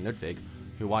Mad King Ludwig,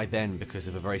 who I then, because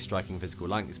of a very striking physical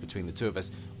likeness between the two of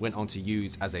us, went on to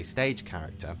use as a stage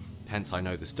character, hence I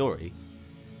know the story,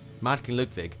 Mad King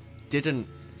Ludwig didn't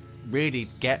really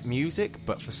get music,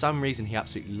 but for some reason he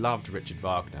absolutely loved Richard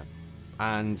Wagner,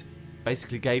 and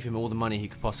basically gave him all the money he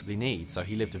could possibly need. So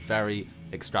he lived a very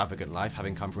extravagant life,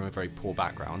 having come from a very poor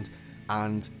background,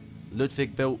 and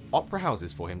Ludwig built opera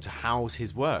houses for him to house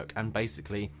his work and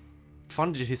basically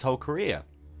funded his whole career.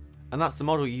 And that's the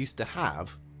model you used to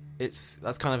have.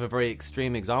 That's kind of a very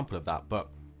extreme example of that, but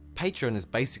Patreon is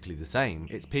basically the same.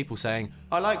 It's people saying,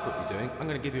 I like what you're doing, I'm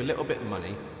going to give you a little bit of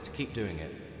money to keep doing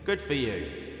it. Good for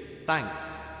you. Thanks.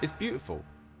 It's beautiful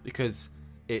because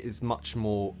it is much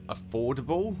more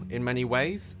affordable in many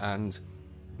ways and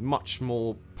much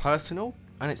more personal,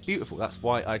 and it's beautiful. That's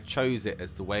why I chose it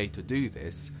as the way to do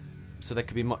this, so there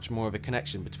could be much more of a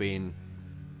connection between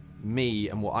me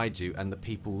and what I do and the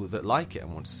people that like it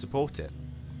and want to support it.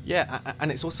 Yeah,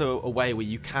 and it's also a way where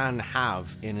you can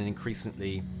have, in an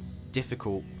increasingly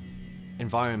difficult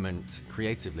environment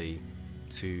creatively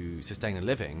to sustain a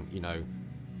living,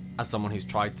 as someone who's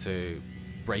tried to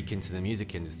break into the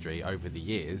music industry over the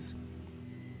years,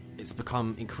 it's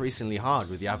become increasingly hard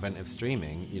with the advent of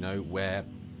streaming,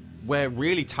 where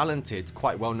really talented,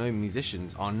 quite well-known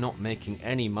musicians are not making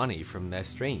any money from their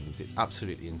streams. It's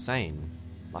absolutely insane.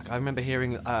 I remember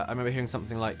hearing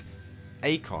something like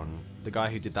Akon, the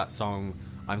guy who did that song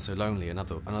I'm So Lonely, and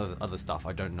other stuff.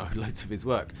 I don't know loads of his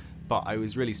work, but I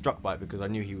was really struck by it because I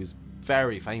knew he was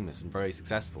very famous and very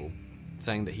successful,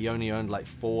 saying that he only earned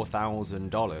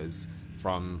 $4,000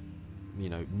 from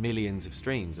millions of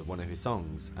streams of one of his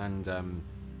songs. And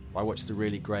I watched a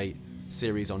really great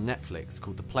series on Netflix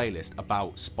called The Playlist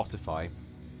about Spotify,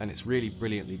 and it's really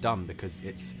brilliantly done because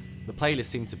the playlist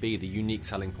seemed to be the unique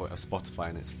selling point of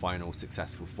Spotify in its final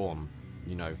successful form.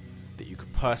 That you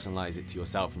could personalize it to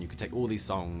yourself, and you could take all these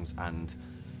songs and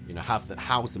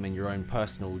house them in your own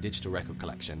personal digital record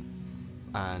collection.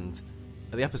 And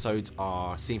the episodes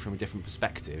are seen from a different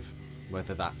perspective,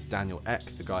 whether that's Daniel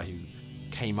Ek, the guy who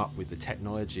came up with the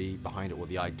technology behind it or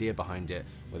the idea behind it,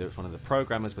 whether it's one of the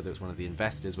programmers, whether it's one of the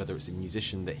investors, whether it's a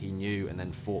musician that he knew and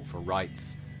then fought for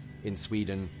rights in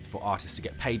Sweden for artists to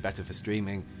get paid better for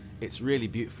streaming. It's really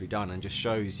beautifully done and just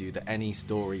shows you that any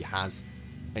story has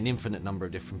an infinite number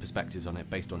of different perspectives on it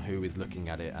based on who is looking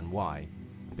at it and why.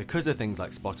 Because of things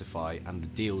like Spotify and the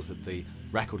deals that the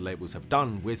record labels have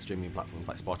done with streaming platforms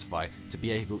like Spotify to be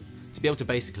able to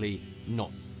basically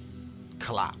not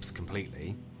collapse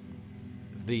completely,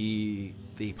 the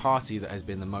party that has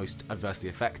been the most adversely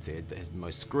affected, that has been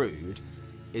most screwed,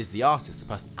 is the artist, the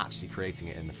person actually creating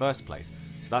it in the first place.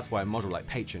 So that's why a model like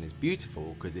Patreon is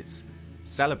beautiful, because it's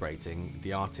celebrating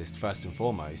the artist first and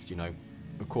foremost.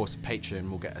 Of course, Patreon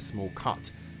will get a small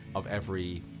cut of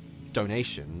every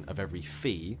donation, of every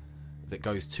fee that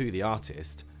goes to the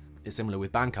artist. It's similar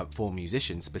with Bandcamp for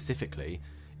musicians specifically.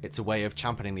 It's a way of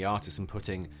championing the artist and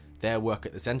putting their work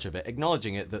at the centre of it,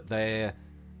 acknowledging it that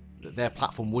their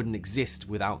platform wouldn't exist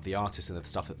without the artist and the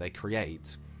stuff that they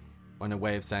create. In a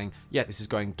way of saying, yeah, this is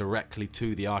going directly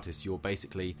to the artist. You're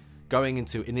basically going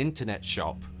into an internet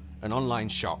shop, an online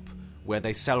shop, where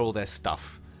they sell all their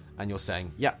stuff, and you're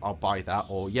saying, yeah, I'll buy that,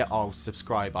 or yeah, I'll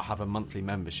subscribe, I'll have a monthly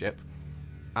membership.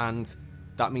 And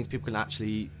that means people can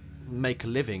actually make a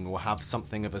living or have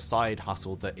something of a side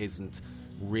hustle that isn't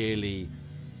really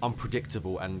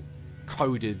unpredictable and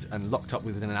coded and locked up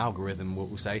within an algorithm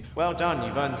will say, well done,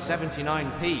 you've earned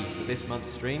 79p for this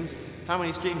month's streams. How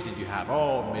many streams did you have?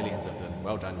 Oh, millions of them.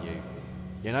 Well done, you.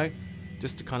 You know?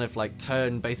 Just to kind of like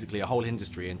turn basically a whole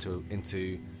industry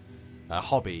into a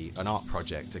hobby, an art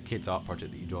project, a kid's art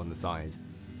project that you do on the side.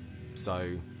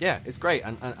 So, yeah, it's great.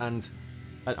 And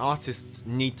artists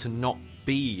need to not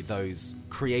be those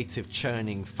creative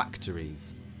churning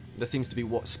factories. That seems to be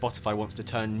what Spotify wants to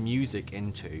turn music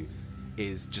into,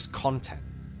 is just content.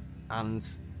 And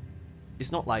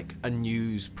it's not like a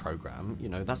news program, you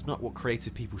know, that's not what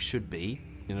creative people should be.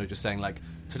 You know, just saying like,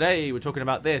 today we're talking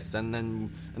about this,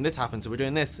 and this happened, so we're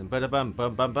doing this, and bum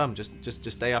bum bum bum,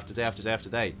 just day after day after day after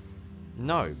day.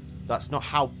 No, that's not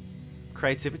how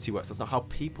creativity works. That's not how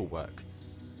people work.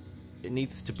 It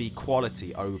needs to be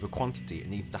quality over quantity. It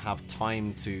needs to have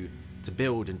time to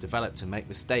build and develop, to make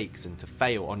mistakes and to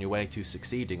fail on your way to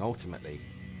succeeding ultimately.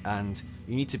 And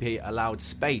you need to be allowed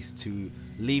space to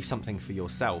leave something for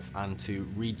yourself and to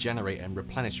regenerate and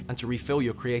replenish and to refill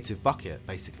your creative bucket,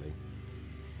 basically.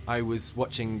 I was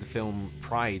watching the film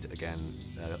Pride again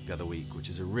the other week, which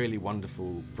is a really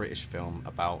wonderful British film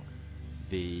about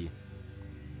the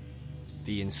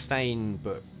insane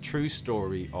but true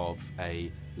story of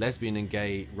a lesbian and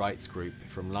gay rights group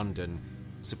from London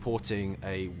supporting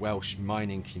a Welsh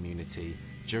mining community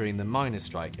during the miners'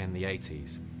 strike in the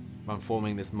 80s, and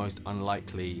forming this most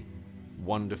unlikely,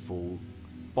 wonderful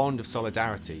bond of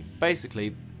solidarity.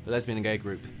 Basically, the lesbian and gay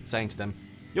group saying to them,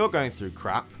 you're going through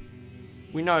crap.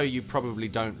 We know you probably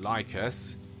don't like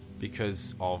us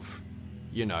because of,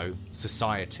 you know,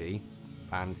 society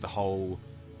and the whole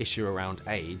issue around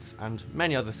AIDS and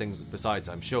many other things besides,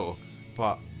 I'm sure,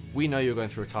 but we know you're going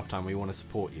through a tough time. We want to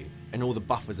support you, and all the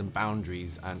buffers and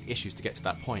boundaries and issues to get to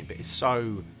that point. But it's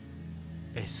so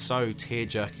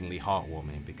tear-jerkingly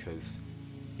heartwarming because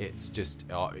it just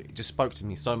spoke to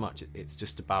me so much. It's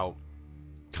just about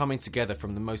coming together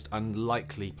from the most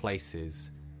unlikely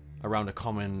places around a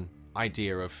common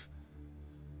idea of,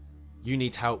 you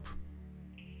need help,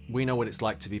 we know what it's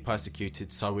like to be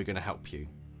persecuted, so we're going to help you,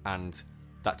 and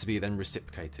that to be then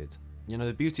reciprocated. You know,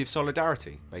 the beauty of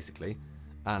solidarity, basically.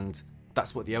 And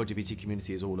that's what the LGBT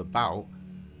community is all about.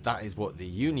 That is what the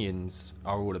unions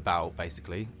are all about,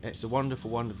 basically. It's a wonderful,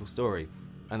 wonderful story.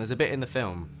 And there's a bit in the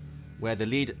film where the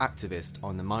lead activist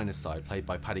on the miners' side, played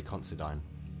by Paddy Considine,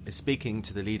 is speaking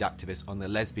to the lead activist on the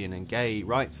lesbian and gay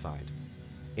rights side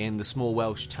in the small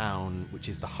Welsh town which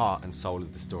is the heart and soul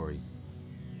of the story.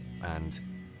 And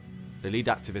the lead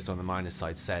activist on the miners'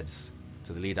 side says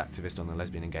to the lead activist on the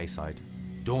lesbian and gay side,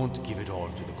 don't give it all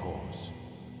to the cause.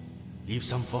 Leave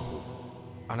some for hope.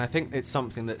 And I think it's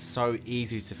something that's so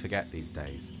easy to forget these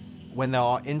days, when there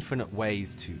are infinite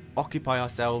ways to occupy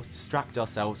ourselves, distract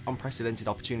ourselves, unprecedented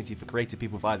opportunity for creative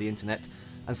people via the internet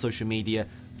and social media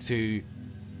to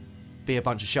be a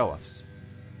bunch of show-offs,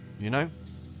 you know?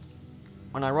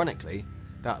 And ironically,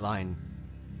 that line,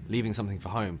 leaving something for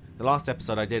home, the last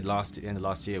episode I did at the end of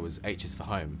last year was H is for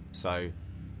home, so,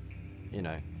 you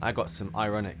know, I got some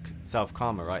ironic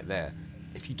self-karma right there.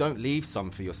 If you don't leave some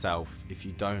for yourself, if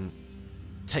you don't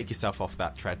take yourself off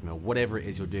that treadmill, whatever it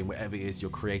is you're doing, whatever it is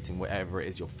you're creating, whatever it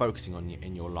is you're focusing on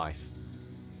in your life,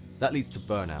 that leads to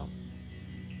burnout.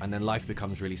 And then life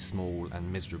becomes really small and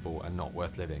miserable and not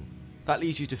worth living. That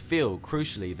leads you to feel,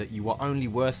 crucially, that you are only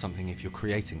worth something if you're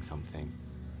creating something.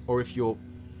 Or if you're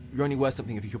only worth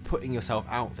something if you're putting yourself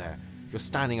out there, if you're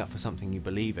standing up for something you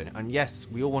believe in. And yes,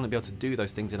 we all want to be able to do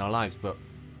those things in our lives, but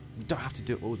we don't have to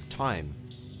do it all the time.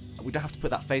 We don't have to put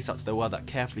that face out to the world, that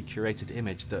carefully curated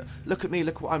image that, look at me,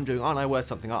 look what I'm doing, aren't I worth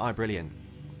something, aren't I brilliant?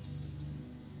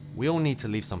 We all need to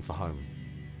leave some for home.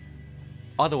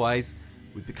 Otherwise,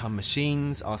 we become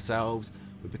machines ourselves,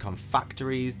 we become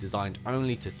factories designed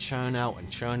only to churn out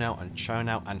and churn out and churn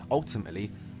out, and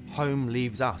ultimately, home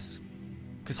leaves us.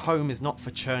 Because home is not for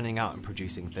churning out and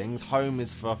producing things, home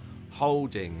is for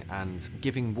holding and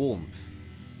giving warmth,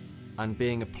 and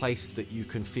being a place that you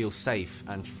can feel safe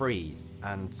and free,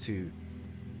 and to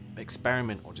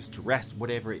experiment or just to rest,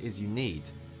 whatever it is you need.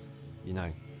 You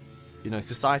know,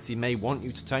 society may want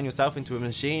you to turn yourself into a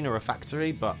machine or a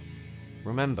factory, but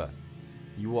remember,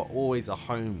 you are always a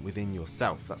home within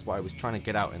yourself. That's what I was trying to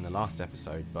get out in the last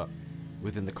episode, but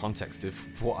within the context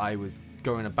of what I was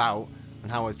going about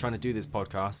and how I was trying to do this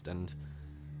podcast and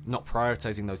not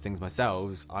prioritizing those things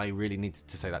myself, I really needed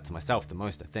to say that to myself the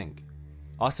most, I think.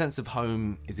 Our sense of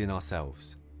home is in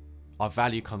ourselves. Our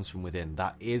value comes from within.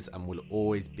 That is and will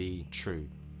always be true.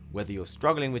 Whether you're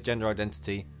struggling with gender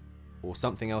identity or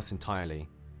something else entirely,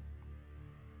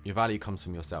 your value comes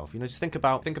from yourself. You know, just think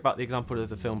about the example of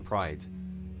the film Pride.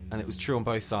 And it was true on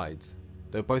both sides.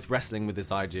 They're both wrestling with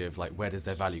this idea of like, where does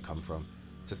their value come from?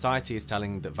 Society is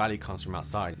telling that value comes from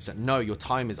outside. It's like, no, your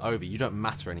time is over. You don't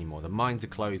matter anymore. The mines are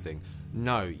closing.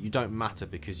 No, you don't matter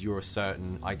because you're a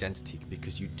certain identity,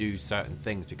 because you do certain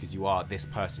things, because you are this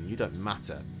person. You don't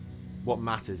matter. What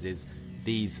matters is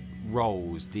these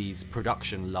roles, these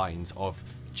production lines of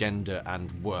gender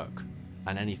and work,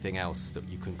 and anything else that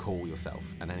you can call yourself,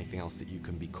 and anything else that you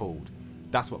can be called.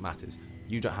 That's what matters.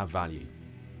 You don't have value.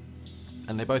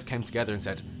 And they both came together and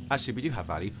said, actually, we do have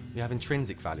value. We have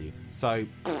intrinsic value. So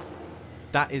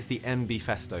that is the MB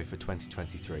Festo for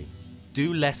 2023.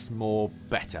 Do less, more,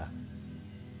 better.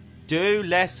 Do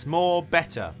less, more,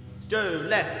 better. Do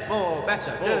less, more,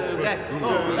 better. Do less,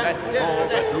 more, better. Do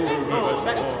less, more,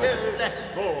 better. Do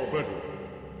less, more, better.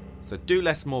 So do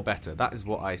less, more, better. That is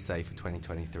what I say for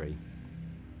 2023.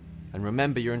 And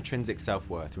remember your intrinsic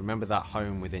self-worth. Remember that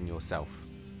home within yourself.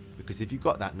 Because if you've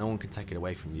got that, no one can take it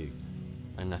away from you.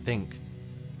 And I think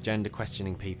gender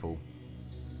questioning people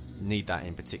need that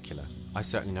in particular. I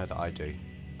certainly know that I do.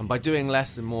 And by doing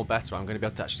less and more better, I'm going to be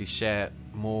able to actually share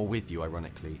more with you,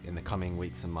 ironically, in the coming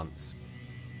weeks and months.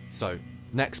 So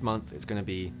next month, it's going to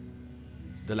be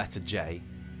the letter J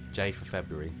for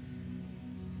February,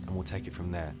 and we'll take it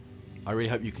from there. I really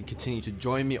hope you can continue to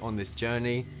join me on this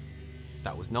journey.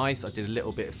 That was nice. I did a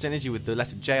little bit of synergy with the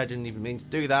letter J. I didn't even mean to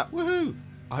do that. Woohoo!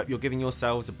 I hope you're giving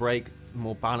yourselves a break,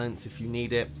 more balance if you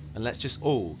need it, and let's just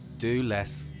all do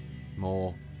less,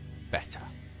 more, better.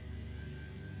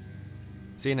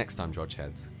 See you next time, Drudge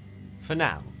Heads. For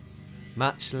now,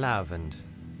 much love and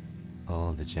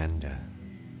all the gender.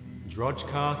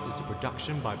 Drudgecast is a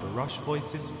production by Baruch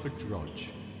Voices for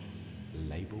Drudge.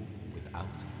 Label without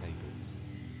label.